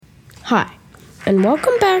Hi, and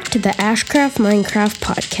welcome back to the Ashcraft Minecraft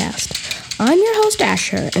podcast. I'm your host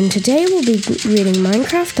Asher, and today we'll be reading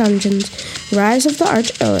Minecraft Dungeons, Rise of the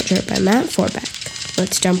Arch-Illager by Matt Forbeck.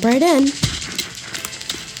 Let's jump right in.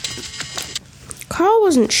 Carl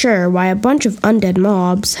wasn't sure why a bunch of undead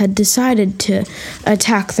mobs had decided to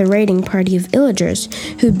attack the raiding party of Illagers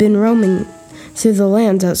who'd been roaming through the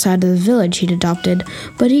lands outside of the village he'd adopted,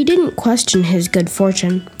 but he didn't question his good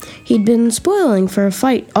fortune. He'd been spoiling for a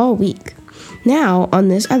fight all week. Now, on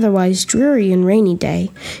this otherwise dreary and rainy day,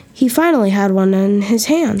 he finally had one in his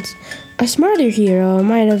hands. A smarter hero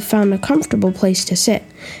might have found a comfortable place to sit.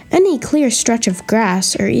 Any clear stretch of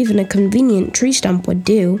grass or even a convenient tree stump would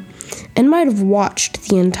do, and might have watched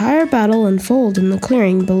the entire battle unfold in the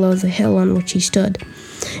clearing below the hill on which he stood.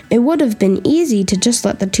 It would have been easy to just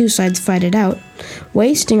let the two sides fight it out,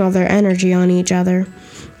 wasting all their energy on each other.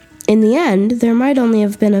 In the end, there might only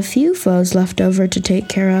have been a few foes left over to take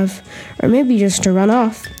care of, or maybe just to run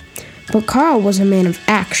off. But Carl was a man of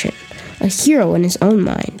action, a hero in his own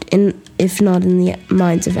mind, if not in the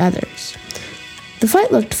minds of others. The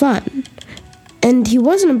fight looked fun, and he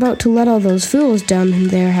wasn't about to let all those fools down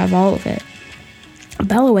there have all of it.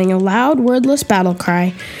 Bellowing a loud, wordless battle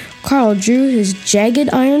cry, Carl drew his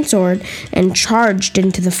jagged iron sword and charged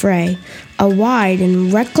into the fray. A wide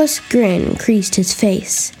and reckless grin creased his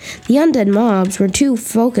face. The undead mobs were too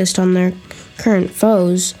focused on their current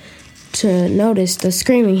foes to notice the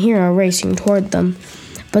screaming hero racing toward them.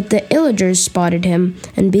 But the Illagers spotted him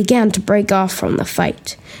and began to break off from the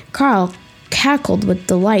fight. Carl cackled with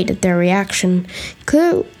delight at their reaction.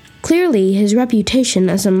 Clearly, his reputation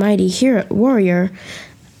as a mighty warrior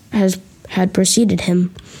had preceded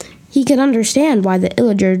him. He could understand why the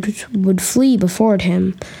Illagers would flee before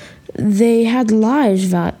him. They had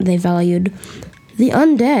lives they valued. The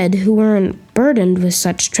undead, who weren't burdened with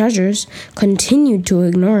such treasures, continued to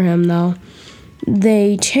ignore him, though.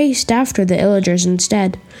 They chased after the Illagers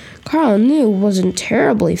instead. Carl knew it wasn't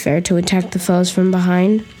terribly fair to attack the foes from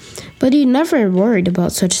behind, but he never worried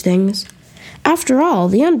about such things. After all,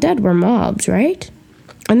 the undead were mobs, right?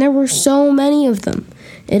 And there were so many of them.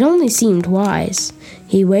 It only seemed wise.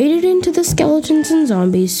 He waded into the skeletons and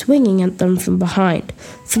zombies, swinging at them from behind.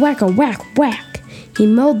 Thwack-a-whack-whack! He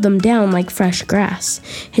mowed them down like fresh grass,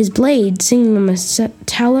 his blade singing a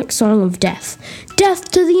metallic song of death.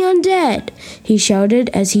 "Death to the undead!" he shouted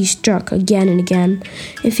as he struck again and again.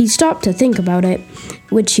 If he stopped to think about it,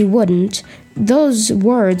 which he wouldn't, those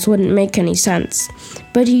words wouldn't make any sense.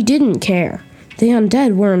 But he didn't care. The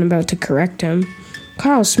undead weren't about to correct him.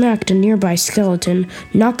 Carl smacked a nearby skeleton,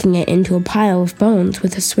 knocking it into a pile of bones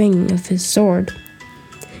with a swing of his sword.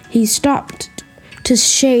 He stopped to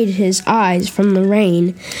shade his eyes from the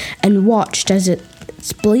rain and watched as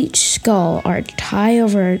its bleached skull arched high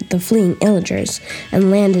over the fleeing Illagers and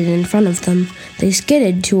landed in front of them. They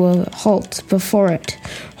skidded to a halt before it,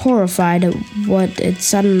 horrified at what its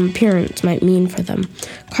sudden appearance might mean for them.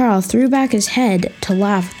 Carl threw back his head to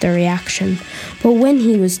laugh at their reaction, but when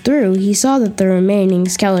he was through, he saw that the remaining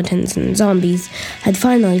skeletons and zombies had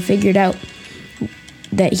finally figured out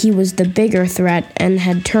that he was the bigger threat and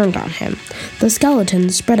had turned on him. The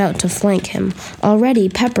skeletons spread out to flank him, already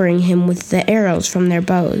peppering him with the arrows from their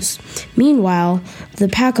bows. Meanwhile, the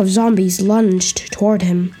pack of zombies lunged toward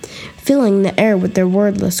him, filling the air with their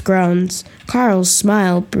wordless groans. Carl's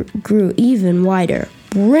smile grew even wider.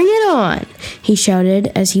 "Bring it on!" he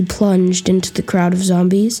shouted as he plunged into the crowd of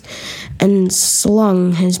zombies and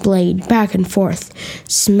slung his blade back and forth,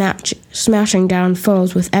 smashing down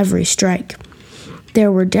foes with every strike.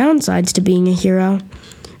 There were downsides to being a hero.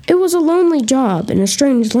 It was a lonely job in a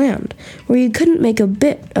strange land, where you couldn't make a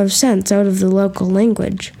bit of sense out of the local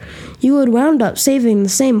language. You would wound up saving the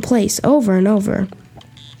same place over and over,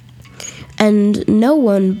 and no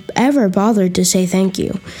one ever bothered to say thank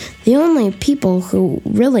you. The only people who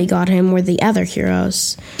really got him were the other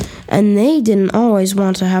heroes, and they didn't always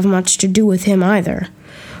want to have much to do with him either.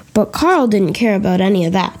 But Carl didn't care about any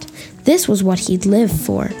of that. This was what he'd lived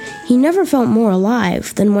for. He never felt more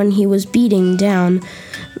alive than when he was beating down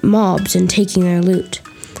mobs and taking their loot.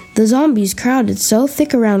 The zombies crowded so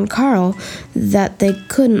thick around Carl that they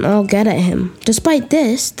couldn't all get at him. Despite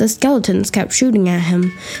this, the skeletons kept shooting at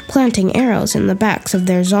him, planting arrows in the backs of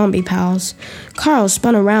their zombie pals. Carl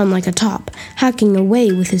spun around like a top, hacking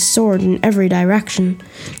away with his sword in every direction.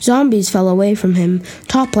 Zombies fell away from him,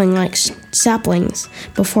 toppling like saplings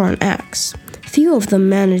before an axe. Few of them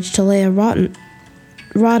managed to lay a rotten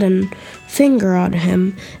finger on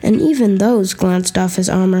him, and even those glanced off his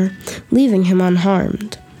armor, leaving him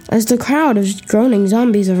unharmed. As the crowd of groaning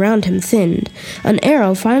zombies around him thinned, an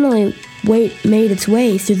arrow finally made its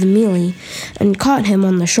way through the melee and caught him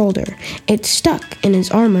on the shoulder. It stuck in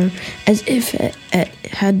his armor as if it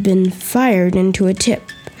had been fired into a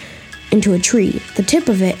tree. The tip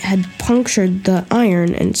of it had punctured the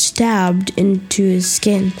iron and stabbed into his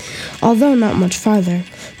skin, although not much farther.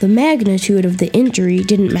 The magnitude of the injury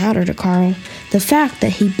didn't matter to Carl. The fact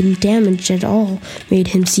that he'd been damaged at all made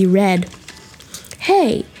him see red.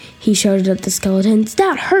 "Hey!" he shouted at the skeletons.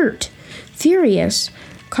 "That hurt!" Furious,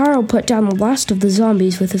 Carl put down the last of the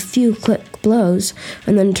zombies with a few quick blows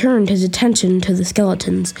and then turned his attention to the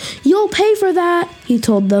skeletons. "You'll pay for that," he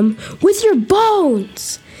told them, "with your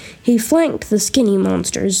bones!" He flanked the skinny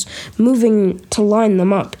monsters, moving to line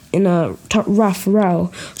them up in a rough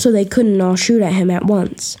row so they couldn't all shoot at him at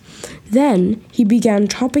once. Then he began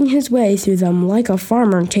chopping his way through them like a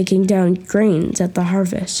farmer taking down grains at the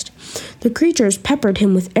harvest. The creatures peppered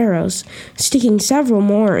him with arrows, sticking several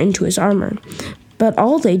more into his armor, but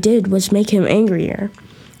all they did was make him angrier.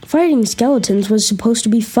 Fighting skeletons was supposed to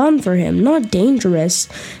be fun for him, not dangerous.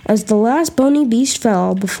 As the last bony beast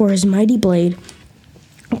fell before his mighty blade,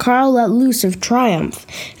 Carl let loose of triumph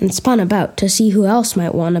and spun about to see who else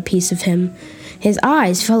might want a piece of him. His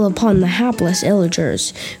eyes fell upon the hapless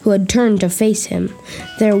Illagers, who had turned to face him,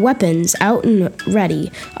 their weapons out and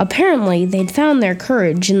ready. Apparently, they'd found their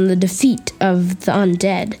courage in the defeat of the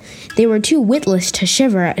undead. They were too witless to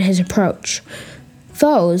shiver at his approach.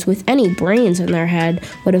 Foes with any brains in their head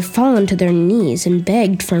would have fallen to their knees and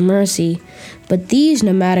begged for mercy. But these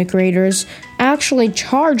nomadic raiders actually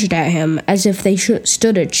charged at him as if they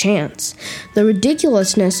stood a chance. The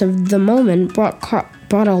ridiculousness of the moment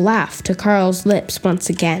brought a laugh to Carl's lips once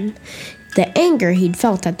again. The anger he'd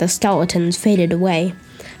felt at the skeletons faded away,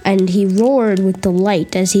 and he roared with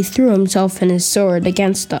delight as he threw himself and his sword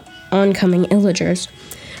against the oncoming Illagers.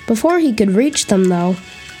 Before he could reach them, though,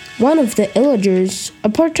 one of the Illagers, a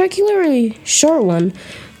particularly short one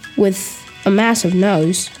with a massive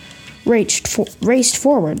nose, raced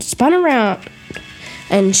forward, spun around,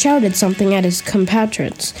 and shouted something at his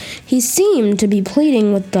compatriots. He seemed to be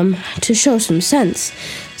pleading with them to show some sense,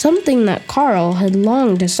 something that Carl had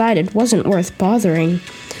long decided wasn't worth bothering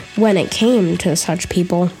when it came to such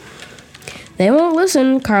people. "They won't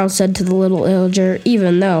listen," Carl said to the little Illager,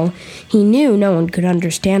 even though he knew no one could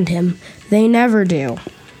understand him. "They never do."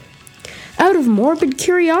 Out of morbid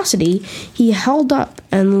curiosity, he held up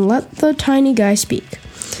and let the tiny guy speak.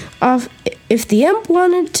 If the imp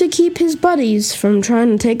wanted to keep his buddies from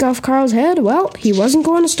trying to take off Carl's head, well, he wasn't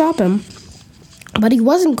going to stop him. But he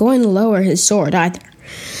wasn't going to lower his sword either.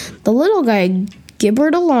 The little guy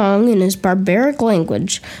gibbered along in his barbaric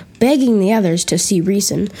language, begging the others to see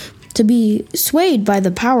reason, to be swayed by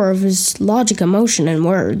the power of his logic, emotion, and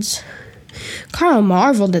words. Carl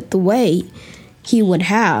marveled at the way he would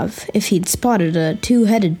have if he'd spotted a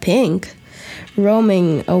two-headed pink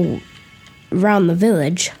roaming around the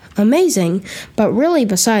village. Amazing, but really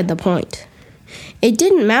beside the point. It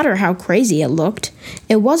didn't matter how crazy it looked.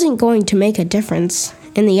 It wasn't going to make a difference.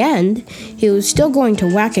 In the end, he was still going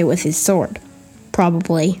to whack it with his sword.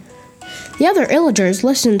 Probably. The other Illagers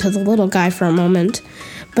listened to the little guy for a moment,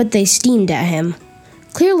 but they steamed at him,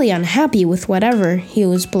 clearly unhappy with whatever he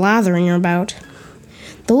was blathering about.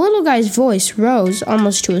 The little guy's voice rose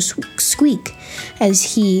almost to a squeak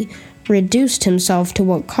as he reduced himself to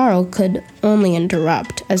what Carl could only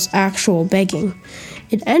interrupt as actual begging.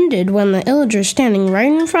 It ended when the Illager standing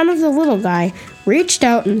right in front of the little guy reached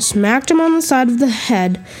out and smacked him on the side of the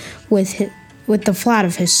head with the flat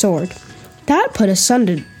of his sword. That put a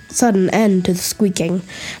sudden end to the squeaking,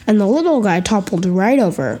 and the little guy toppled right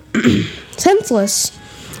over, senseless,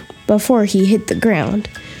 before he hit the ground.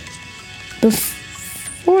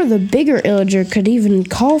 Before the bigger Illager could even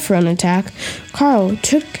call for an attack, Carl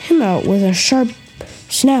took him out with a sharp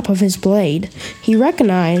snap of his blade. He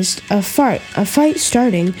recognized a fight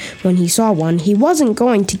starting when he saw one. He wasn't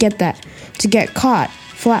going to get caught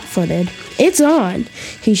flat-footed. "It's on!"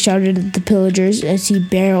 he shouted at the pillagers as he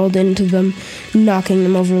barreled into them, knocking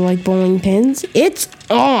them over like bowling pins. "It's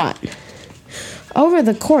on!" Over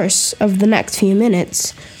the course of the next few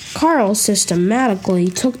minutes, Carl systematically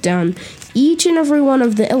took down each and every one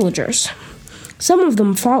of the Illagers. Some of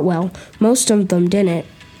them fought well, most of them didn't.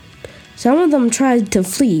 Some of them tried to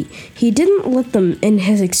flee. He didn't let them in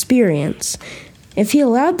his experience. If he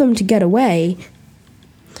allowed them to get away,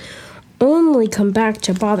 only come back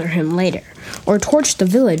to bother him later, or torch the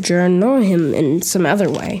village or annoy him in some other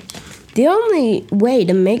way. The only way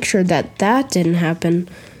to make sure that didn't happen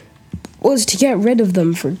was to get rid of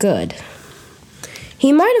them for good.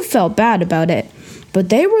 He might have felt bad about it, but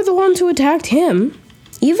they were the ones who attacked him.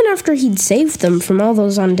 even after he'd saved them from all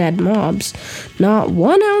those undead mobs. "Not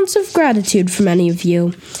 1 ounce of gratitude from any of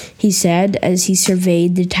you," he said as he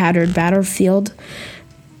surveyed the tattered battlefield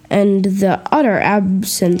and the utter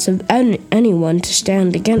absence of anyone to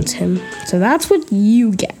stand against him. "So that's what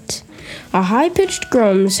you get." A high-pitched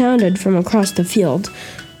groan sounded from across the field,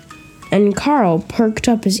 and Carl perked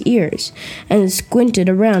up his ears and squinted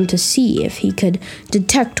around to see if he could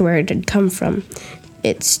detect where it had come from.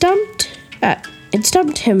 It stumped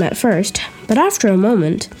him at first, but after a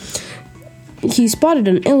moment, he spotted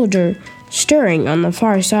an Illager stirring on the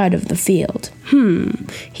far side of the field.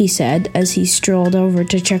 He said as he strolled over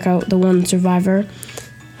to check out the one survivor.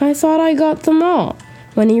 "I thought I got them all."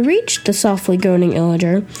 When he reached the softly groaning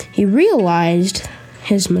Illager, he realized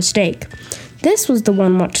his mistake. This was the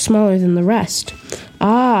one much smaller than the rest.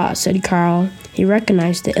 "Ah," said Carl. He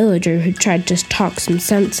recognized the Illager who tried to talk some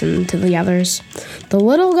sense into the others. The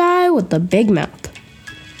little guy with the big mouth.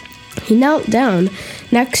 He knelt down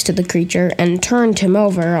next to the creature and turned him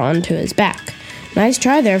over onto his back. "Nice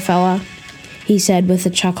try there, fella," he said with a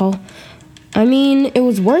chuckle. "I mean, it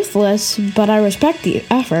was worthless, but I respect the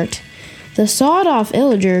effort." The sawed-off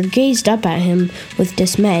Illager gazed up at him with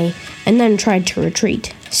dismay and then tried to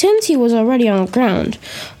retreat. Since he was already on the ground,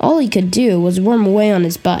 all he could do was worm away on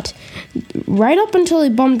his butt, right up until he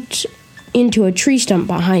bumped into a tree stump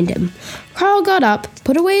behind him. Carl got up,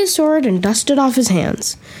 put away his sword, and dusted off his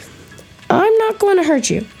hands. "I'm not going to hurt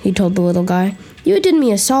you," he told the little guy. "You did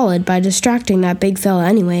me a solid by distracting that big fella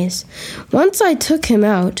anyways. Once I took him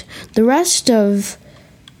out, the rest of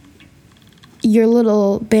your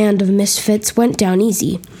little band of misfits went down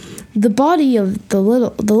easy." The body of the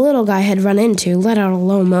little guy had run into let out a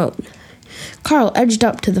low moan. Carl edged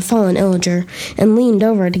up to the fallen Illager and leaned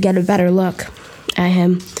over to get a better look at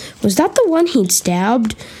him. Was that the one he'd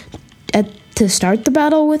stabbed to start the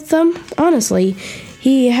battle with them? Honestly,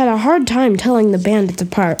 he had a hard time telling the bandits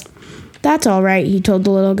apart. "That's all right," he told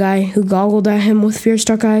the little guy, who goggled at him with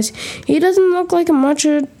fear-struck eyes. "He doesn't look like much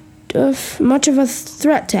of a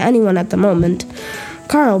threat to anyone at the moment."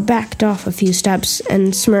 Carl backed off a few steps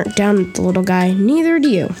and smirked down at the little guy. "Neither do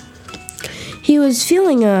you." He was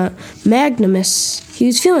feeling magnanimous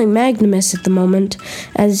at the moment,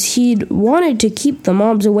 as he'd wanted to keep the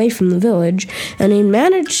mobs away from the village, and he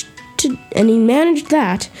managed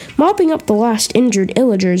that. Mopping up the last injured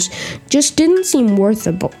Illagers just didn't seem worth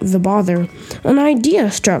the bother. An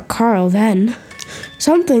idea struck Carl then.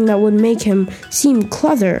 Something that would make him seem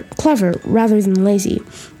clever rather than lazy.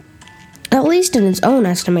 At least in his own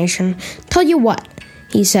estimation. "Tell you what,"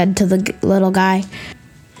 he said to the little guy,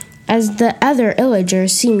 as the other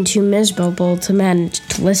Illagers seemed too miserable to manage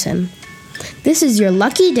to listen. "This is your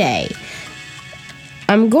lucky day.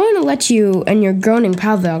 I'm going to let you and your groaning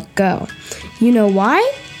pal go. You know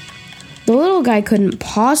why?" The little guy couldn't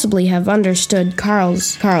possibly have understood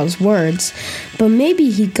Carl's words, but maybe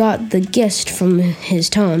he got the gist from his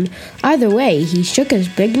tone. Either way, he shook his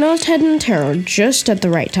big-nosed head in terror just at the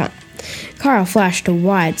right time. Carl flashed a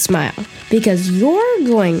wide smile. "Because you're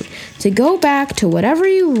going to go back to whatever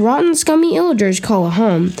you rotten, scummy Illagers call a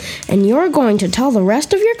home, and you're going to tell the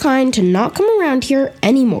rest of your kind to not come around here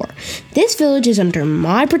anymore. This village is under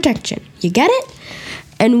my protection. You get it?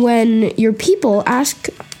 And when your people ask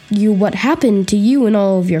you what happened to you and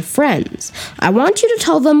all of your friends, I want you to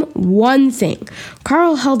tell them one thing."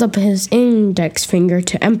 Carl held up his index finger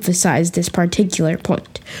to emphasize this particular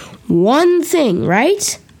point. "One thing,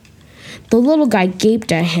 right?" The little guy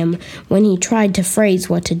gaped at him when he tried to phrase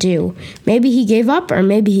what to do. Maybe he gave up, or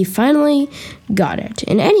maybe he finally got it.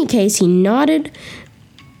 In any case, he nodded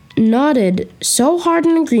so hard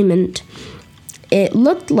in agreement, it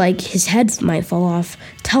looked like his head might fall off.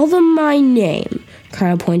 "Tell them my name,"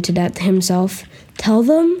 Carl pointed at himself. "Tell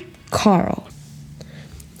them Carl."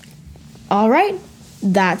 All right,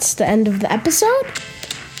 that's the end of the episode.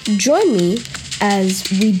 Join me as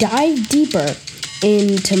we dive deeper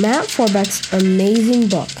into Matt Forbeck's amazing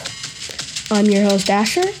book. I'm your host,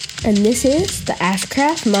 Asher, and this is the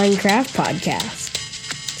Ashcraft Minecraft Podcast.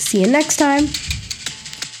 See you next time.